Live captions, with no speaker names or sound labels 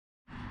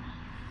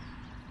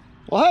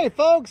Well, hey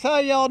folks, how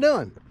y'all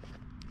doing?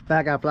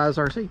 Back at Flies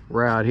RC.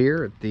 We're out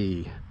here at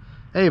the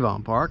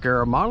Avon Park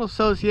Aero Model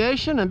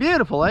Association in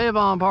beautiful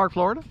Avon Park,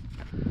 Florida.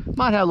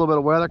 Might have a little bit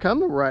of weather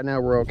coming, but right now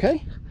we're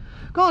okay.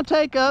 Gonna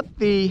take up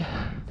the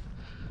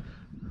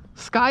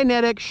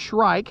Skynetic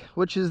Shrike,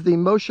 which is the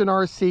Motion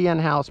RC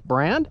in-house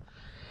brand.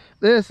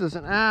 This is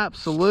an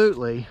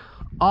absolutely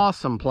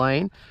awesome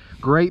plane.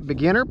 Great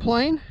beginner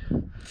plane.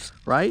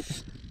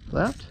 Right,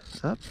 left,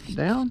 up,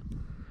 down,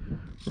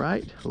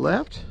 right,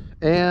 left.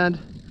 And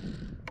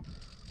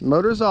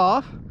motor's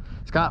off.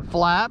 It's got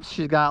flaps,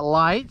 she's got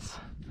lights.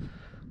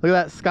 Look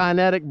at that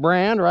Skynetic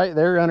brand right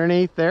there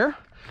underneath there.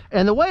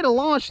 And the way to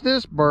launch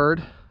this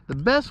bird, the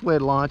best way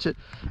to launch it,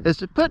 is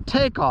to put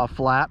takeoff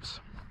flaps,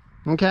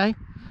 okay?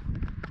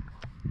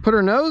 Put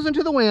her nose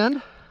into the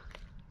wind.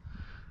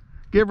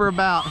 Give her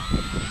about,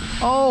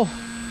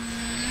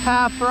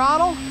 half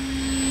throttle.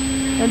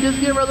 And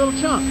just give her a little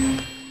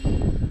chunk.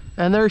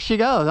 And there she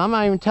goes. I'm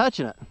not even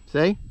touching it,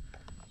 see?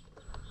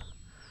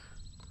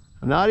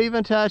 I'm not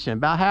even touching it.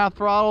 About half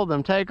throttle,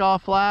 them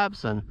takeoff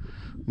flaps, and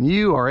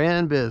you are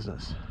in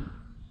business.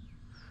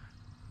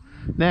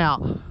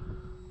 Now,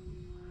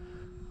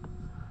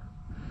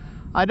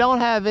 I don't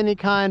have any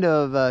kind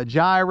of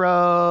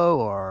gyro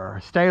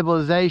or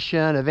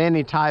stabilization of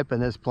any type in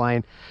this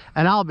plane,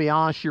 and I'll be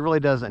honest, she really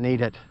doesn't need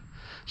it.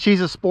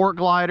 She's a sport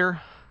glider,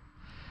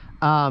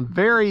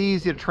 very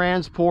easy to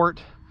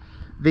transport.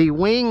 The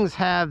wings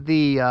have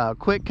the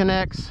quick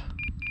connects.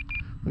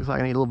 Looks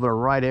like I need a little bit of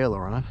right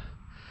aileron.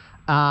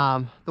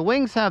 The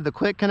wings have the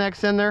quick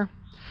connects in there,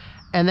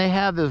 and they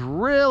have this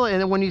really,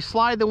 and when you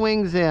slide the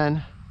wings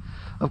in,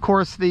 of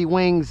course the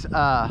wings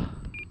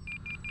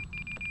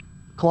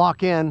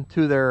clock in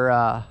to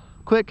their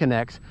quick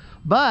connects,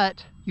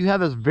 but you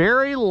have this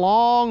very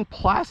long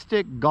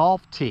plastic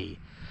golf tee,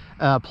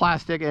 and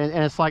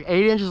it's like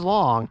 8 inches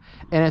long,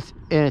 and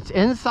it's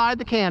inside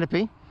the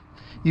canopy.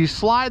 You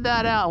slide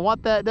that out, and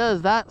what that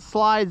does, that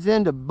slides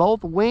into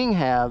both wing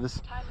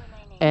halves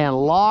and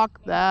lock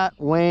that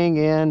wing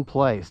in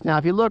place. Now,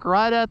 if you look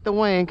right at the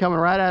wing coming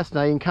right at us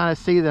now, you can kind of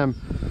see them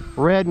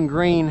red and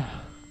green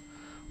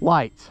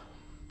lights.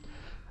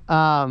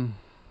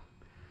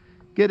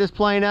 Get this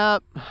plane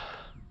up,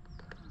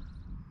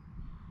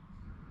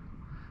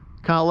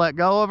 kind of let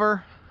go of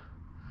her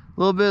a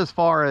little bit as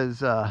far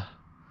as long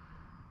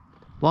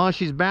as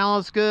she's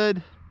balanced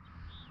good,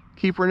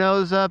 keep her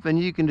nose up, and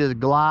you can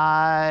just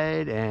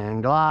glide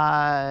and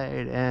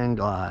glide and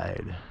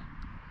glide.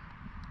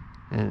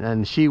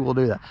 And she will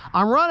do that.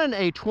 I'm running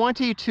a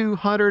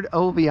 2200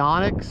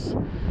 Ovionics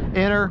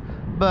in her,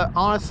 but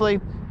honestly,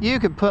 you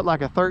could put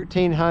like a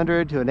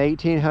 1300 to an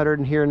 1800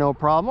 in here, no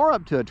problem, or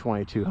up to a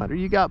 2200.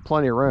 You got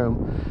plenty of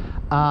room.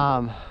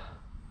 I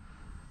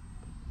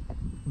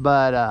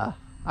got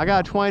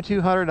a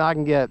 2200, and I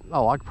can get,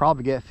 I could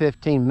probably get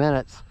 15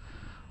 minutes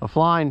of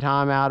flying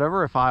time out of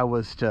her if I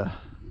was to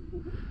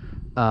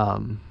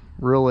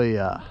really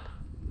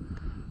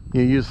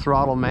use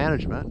throttle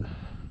management.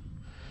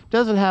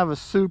 Doesn't have a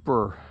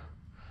super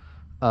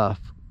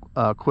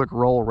quick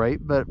roll rate,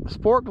 but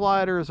sport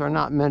gliders are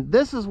not meant,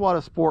 this is what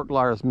a sport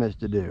glider is meant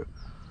to do.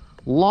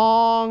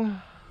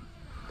 Long,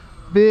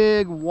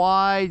 big,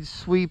 wide,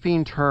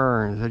 sweeping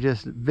turns. They're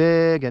just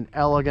big and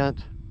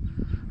elegant.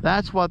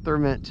 That's what they're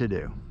meant to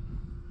do.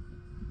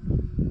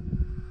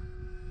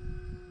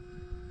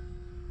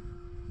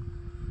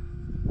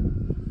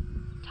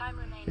 Time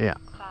remaining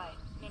 5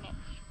 minutes.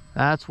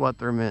 That's what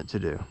they're meant to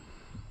do.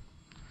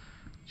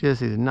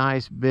 Just these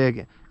nice big,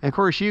 and of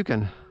course you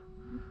can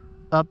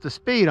up the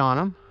speed on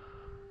them.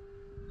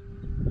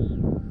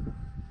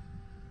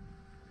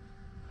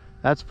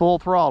 That's full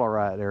throttle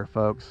right there,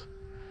 folks.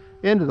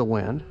 Into the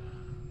wind.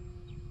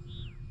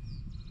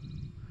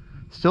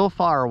 Still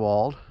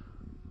firewalled.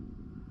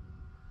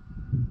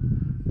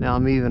 Now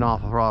I'm even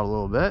off the throttle a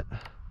little bit.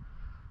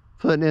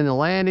 Putting in the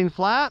landing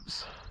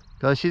flaps,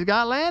 because she's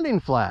got landing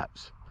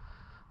flaps.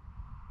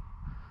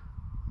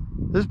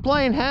 This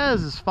plane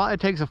has, it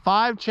takes a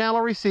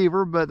 5-channel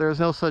receiver, but there's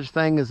no such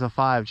thing as a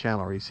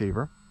 5-channel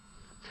receiver.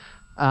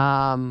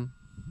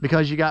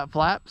 Because you got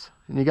flaps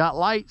and you got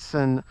lights,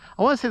 and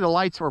I want to say the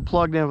lights were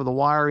plugged in with the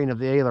wiring of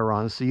the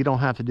ailerons, so you don't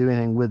have to do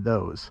anything with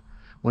those.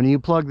 When you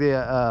plug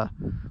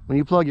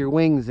your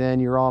wings in,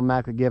 you're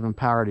automatically giving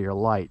power to your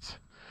lights.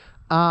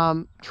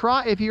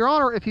 If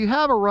you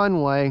have a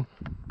runway,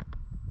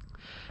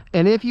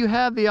 and if you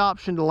have the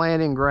option to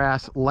land in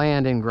grass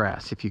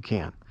if you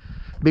can.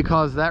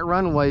 Because that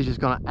runway is just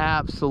going to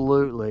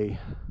absolutely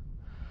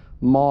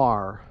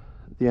mar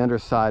the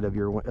underside of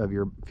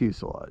your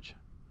fuselage.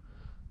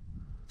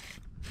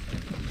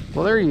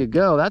 Well, there you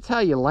go. That's how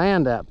you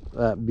land that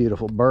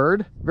beautiful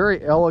bird.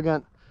 Very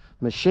elegant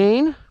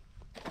machine.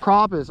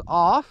 Prop is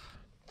off.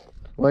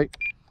 Wait,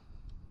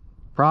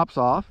 prop's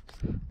off.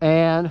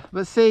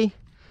 But see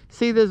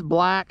this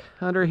black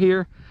under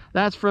here?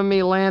 That's from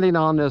me landing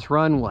on this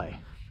runway.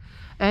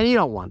 And you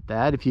don't want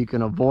that if you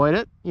can avoid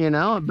it,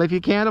 But if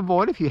you can't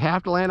avoid it, if you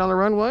have to land on the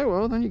runway,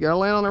 well, then you got to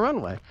land on the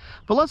runway.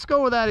 But let's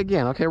go with that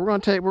again. Okay, we're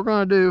going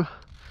to do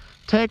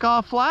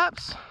takeoff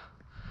flaps.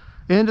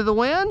 into the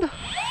wind,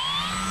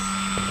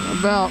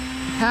 about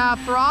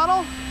half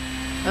throttle,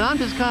 and I'm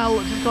just gonna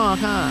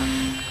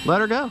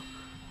let her go.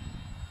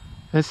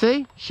 And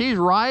see, she's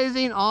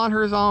rising on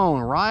her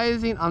own,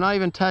 rising. I'm not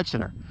even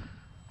touching her.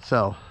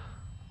 So,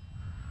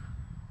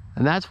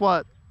 and that's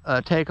what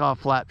takeoff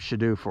flaps should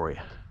do for you.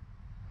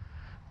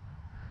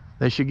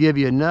 They should give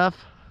you enough,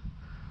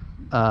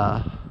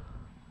 Time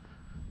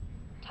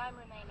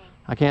remaining.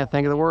 I can't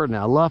think of the word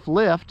now, enough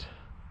lift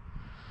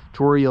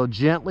to where you'll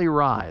gently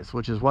rise,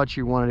 which is what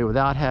you want to do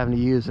without having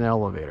to use an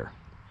elevator.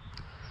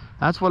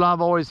 That's what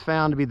I've always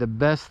found to be the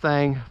best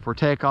thing for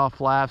takeoff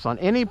flaps on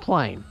any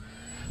plane,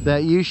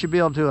 that you should be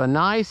able to do a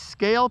nice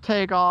scale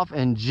takeoff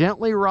and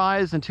gently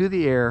rise into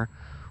the air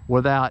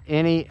without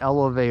any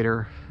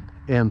elevator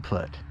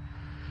input.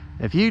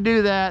 If you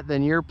do that,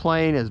 then your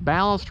plane is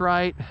balanced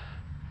right,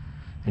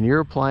 and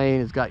your plane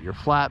has got your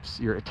flaps,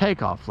 your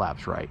takeoff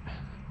flaps right.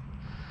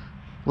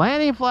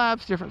 Landing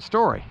flaps, different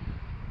story.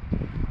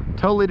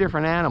 Totally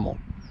different animal.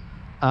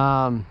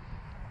 That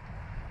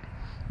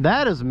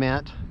is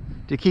meant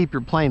to keep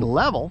your plane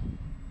level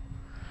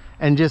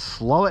and just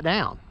slow it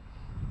down.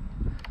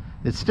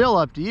 It's still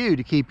up to you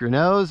to keep your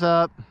nose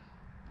up,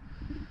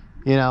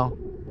 you know,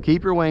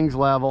 keep your wings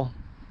level,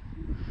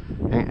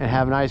 and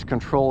have a nice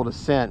controlled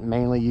ascent,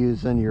 mainly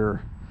using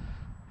your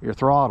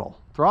throttle.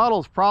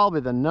 Throttle is probably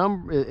the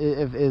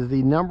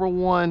number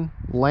one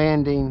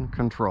landing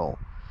control.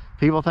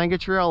 People think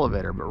it's your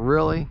elevator, but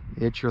really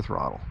it's your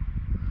throttle.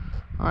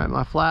 All right,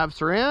 my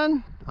flaps are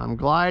in. I'm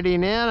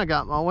gliding in. I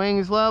got my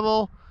wings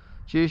level,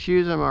 just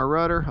using my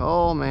rudder.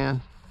 Oh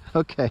man,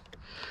 okay.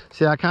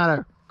 See, I kind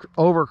of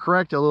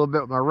overcorrected a little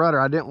bit with my rudder.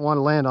 I didn't want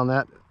to land on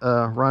that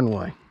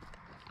runway,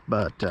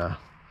 but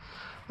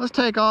let's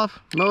take off.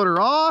 Motor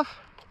off.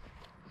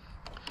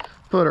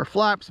 Put our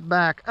flaps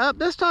back up.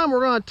 This time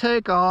we're going to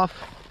take off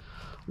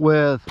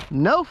with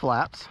no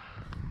flaps.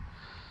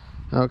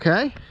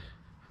 Okay,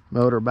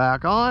 motor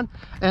back on,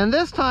 and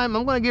this time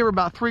I'm going to give her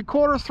about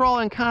 3/4 throttle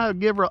and kind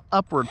of give her an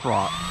upward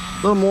throttle, a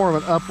little more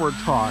of an upward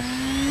toss.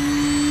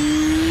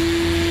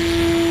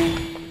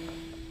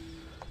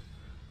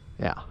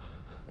 Yeah,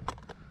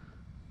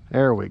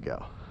 there we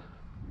go.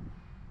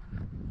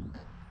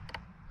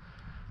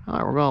 All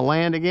right, we're going to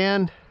land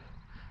again.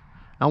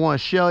 I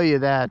want to show you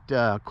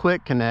that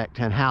quick connect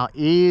and how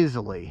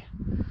easily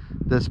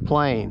this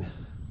plane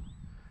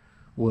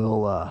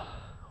will, well,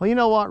 you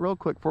know what, real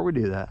quick before we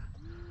do that,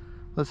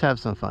 let's have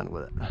some fun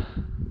with it.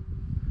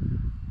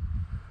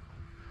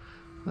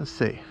 Let's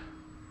see.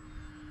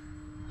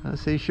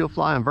 Let's see, she'll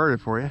fly inverted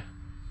for you.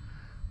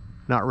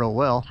 Not real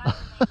well. Time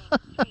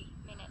remaining. 3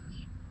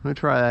 minutes. Let me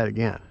try that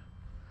again.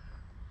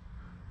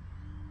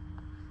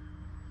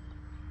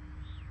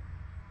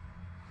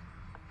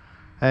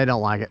 I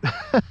don't like it.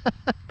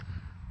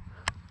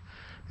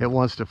 It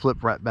wants to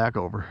flip right back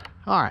over.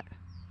 All right,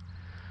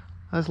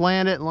 let's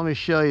land it and let me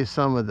show you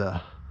some of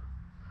the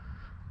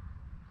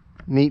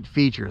neat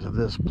features of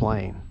this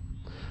plane.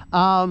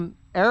 Motion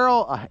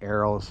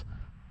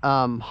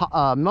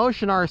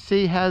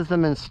RC has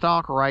them in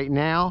stock right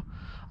now.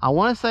 I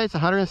want to say it's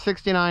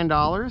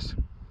 $169,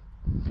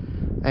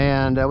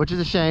 and which is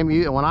a shame.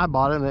 When I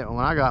bought it,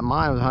 when I got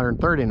mine, it was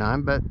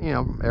 $139. But you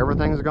know,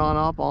 everything's gone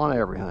up on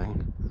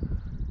everything.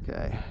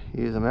 Okay,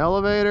 use an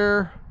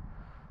elevator,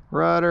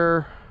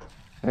 rudder.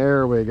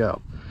 There we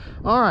go.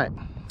 All right,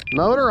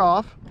 motor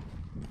off.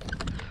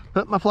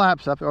 Put my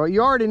flaps up. Oh,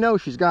 you already know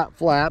she's got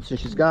flaps and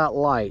she's got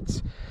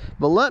lights,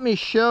 but let me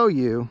show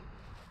you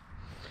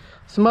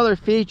some other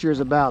features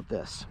about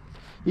this.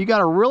 You got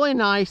a really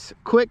nice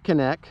quick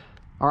connect,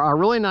 or a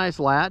really nice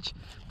latch.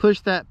 Push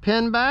that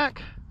pin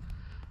back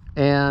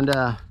and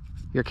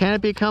your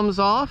canopy comes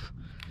off.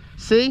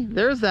 See,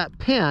 there's that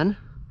pin.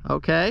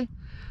 Okay,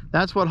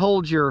 that's what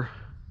holds your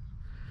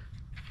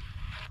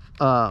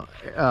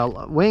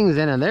wings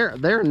in, and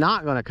they're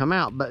not going to come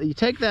out. But you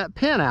take that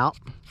pin out,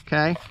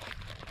 okay,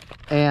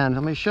 and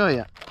let me show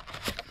you.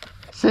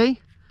 See,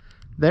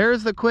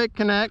 there's the quick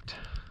connect,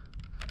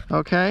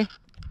 okay,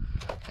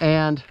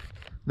 and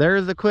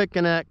there's the quick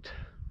connect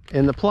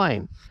in the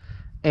plane.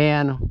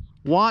 And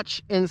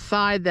watch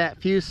inside that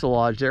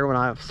fuselage there when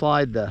I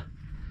slide the,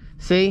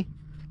 see,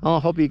 I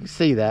hope you can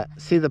see that.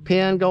 See the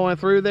pin going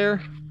through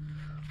there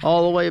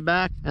all the way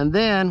back? And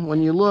then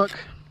when you look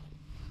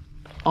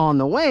on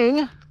the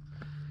wing,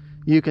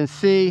 you can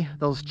see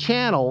those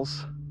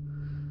channels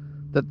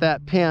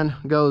that pin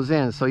goes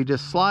in. So you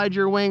just slide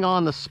your wing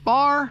on the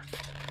spar,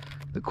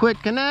 the quick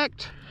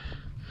connect,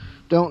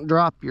 don't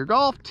drop your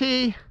golf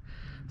tee,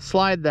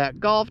 slide that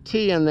golf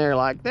tee in there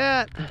like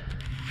that,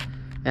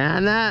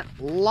 and that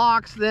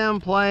locks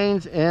them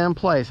planes in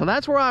place. So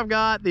that's where I've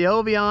got the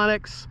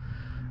Avionics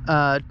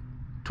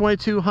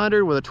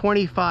 2200 with a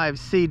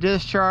 25C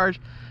discharge.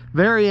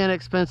 Very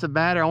inexpensive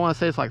battery. I want to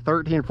say it's like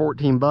 13,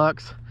 14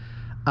 bucks.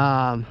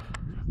 I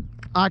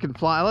can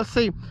fly. Let's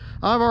see.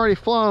 I have already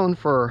flown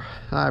for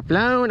 5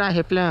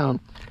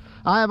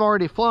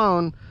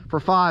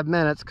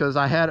 minutes because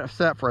I had it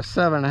set for a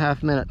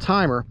 7.5 minute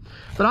timer.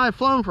 But I've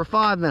flown for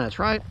 5 minutes,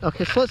 right?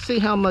 Okay, so let's see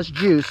how much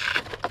juice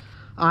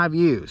I've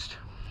used.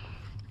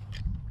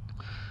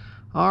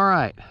 All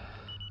right.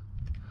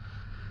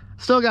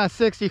 Still got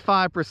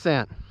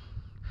 65%.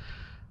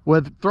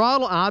 With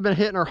throttle, I've been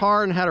hitting her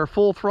hard and had her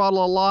full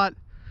throttle a lot.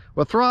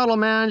 With throttle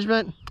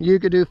management, you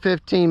could do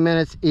 15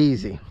 minutes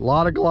easy. A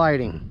lot of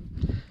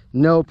gliding.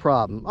 No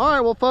problem. All right,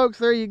 well, folks,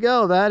 there you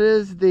go. That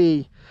is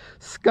the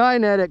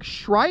Skynetic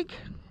Shrike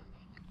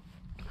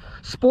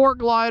Sport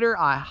Glider.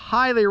 I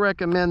highly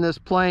recommend this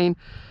plane.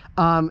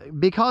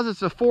 Because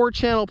it's a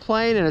 4-channel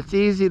plane and it's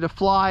easy to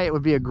fly, it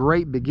would be a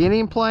great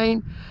beginning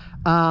plane.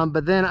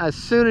 But then as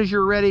soon as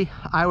you're ready,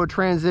 I would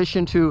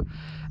transition to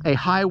a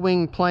high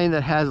wing plane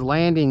that has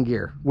landing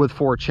gear with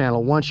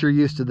 4-channel once you're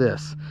used to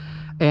this.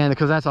 And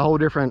because that's a whole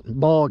different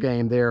ball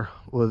game there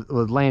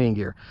with landing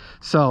gear.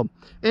 So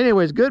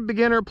anyways, good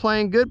beginner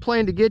plane, good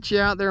plane to get you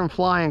out there and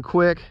flying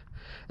quick.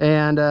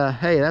 And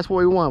hey, that's what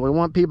we want. We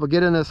want people to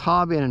get in this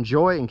hobby and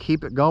enjoy it and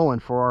keep it going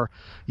for our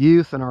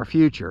youth and our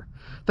future.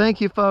 Thank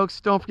you,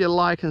 folks. Don't forget to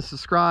like and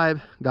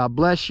subscribe. God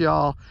bless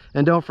y'all.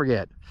 And don't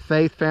forget,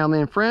 faith, family,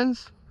 and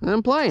friends,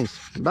 and planes.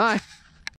 Bye.